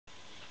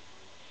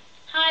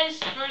guys,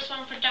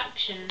 Roseman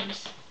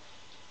Productions.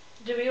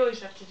 Do we always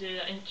have to do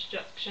that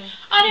introduction?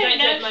 I don't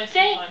do it know. most of the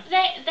time.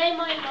 They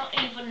might not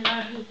even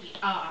know who we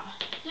are.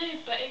 No,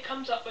 but it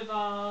comes up with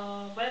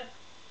our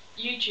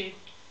YouTube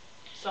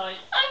site.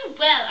 Oh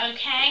well,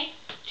 okay.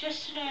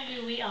 Just to know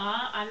who we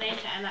are, I'm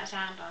Nita and that's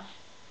Amber.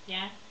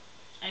 Yeah?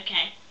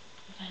 Okay.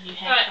 With a new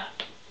haircut.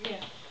 Right.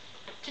 Yeah.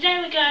 Today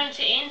we're going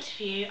to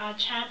interview our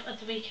champ of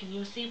the week and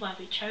you'll see why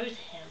we chose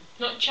him.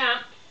 Not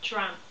champ,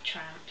 tramp.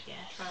 Tramp,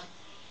 yes. Tramp.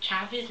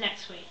 Champ is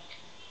next week.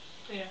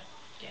 Yeah.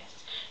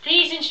 Yes.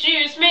 Please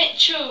introduce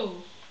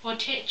Mitchell or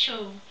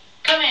Titchel.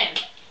 Come in.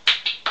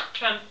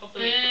 Tramp of the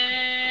week.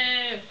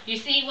 Boo. You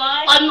see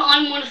why?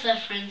 I'm one of their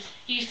friends.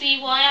 You see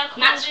why I called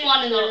Matt's him?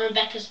 one and then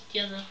Rebecca's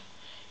the other.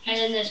 And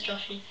then there's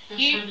Joshy.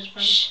 That's Sam's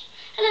brother. Shh.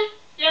 Hello.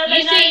 Yeah, You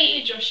they know see-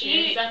 who Josh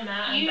is, and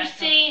Matt and You Becca.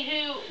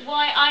 see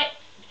why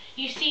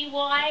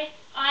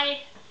I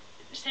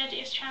said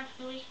it's Tramp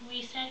of the week and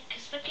we said,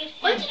 because look at him.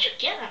 Where did you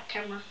get that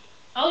camera?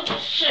 Oh,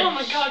 just Oh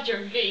my god,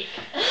 you're a geek.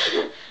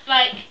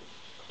 Like,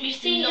 you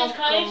see Not his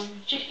clothes?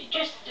 gone.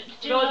 Just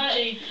do Rod it.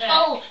 G. Peck.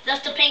 Oh,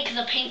 that's the paint because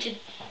I painted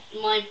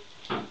my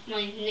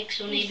nicks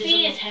or You neighbours.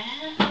 see his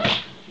hair?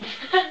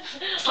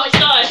 Stop,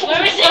 stop.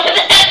 Where is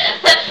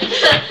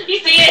it? You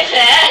see his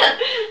hair?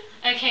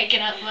 Okay,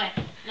 get out of the way.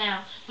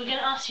 Now, we're going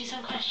to ask you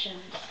some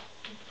questions.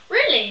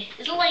 Really?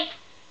 Is it like...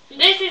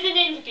 This is an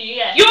interview,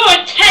 yeah. You're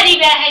a teddy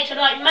bear hater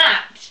like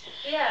Matt.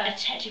 A Yeah.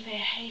 teddy bear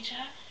hater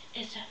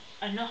is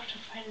not a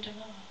friend of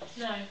ours.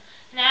 No.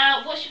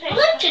 Now, what's your I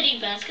favourite? like teddy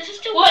bears because it's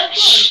still quite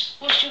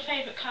What's your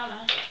favourite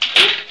colour?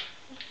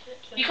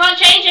 You can't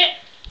change it.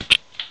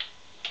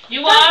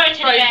 You are a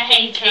teddy bear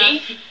hater.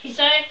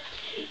 So,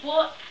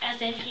 what,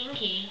 as in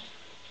Pinky?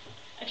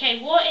 Okay,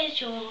 what is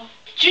your...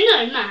 Do you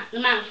know Matt, the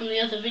man from the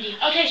other video?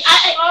 Okay,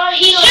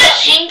 He's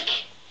just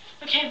pink.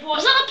 Okay, Was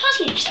what? that the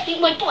person who just beat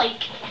my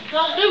bike?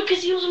 No,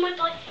 because he was on my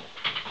bike.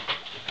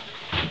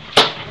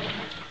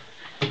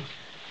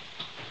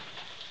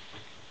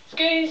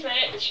 Excuse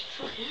Mitch.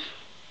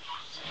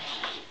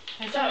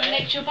 Has that someone it?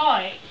 nicked your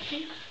bike?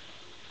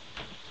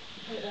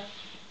 Put it there.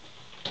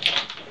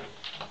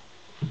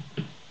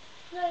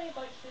 No, your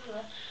bike's still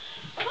there.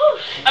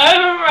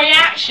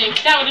 Overreaction,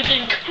 because that would have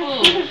been cool.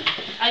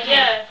 Okay.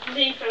 Yeah,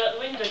 leave her out the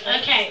window. Then.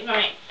 Okay,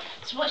 right.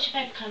 So what's your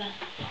favourite colour?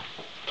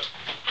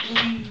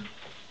 Blue.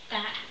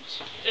 That.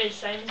 It's the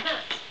same as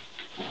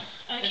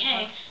Matt's.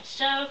 Okay,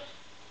 so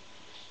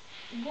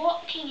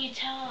what can you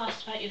tell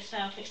us about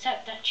yourself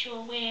except that you're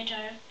a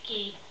weirdo,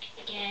 geek,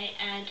 gay,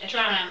 and a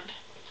Tramp. tramp?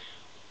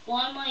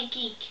 Why am I a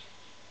geek?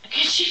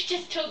 Because you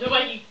just talked. The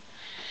way you...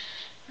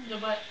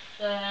 Don't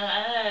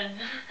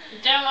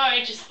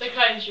worry, just the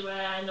clothes you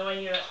wear and the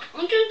way you...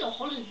 I'm going to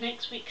Holland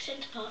next week,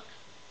 Centre Park.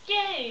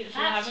 Yay!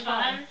 that's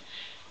fun.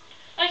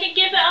 Okay,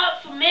 give it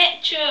up for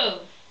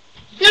Mitchell.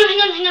 No,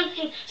 hang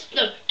on.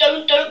 No,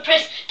 don't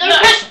press, No.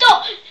 press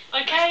stop.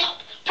 Okay. Stop.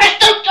 Press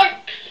don't.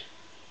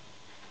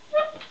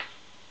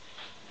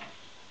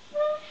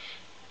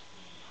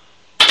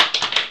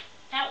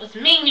 That was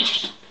mean.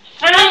 That's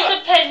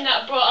the pen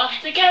that brought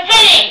us together.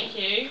 Hey! Thank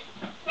you.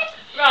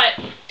 Right.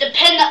 The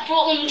pen that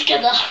brought them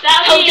together.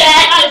 That How was-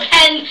 dare the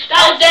pen?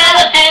 How dare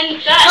the pen?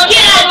 How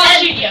Get out of my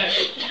dare the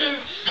studio.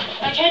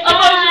 Okay, I'm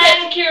going to bye. get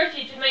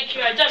security to make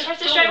you go. Don't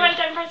press it straight away.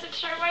 Don't press it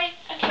straight away.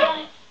 Okay,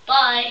 bye.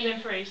 Bye. And then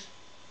freeze.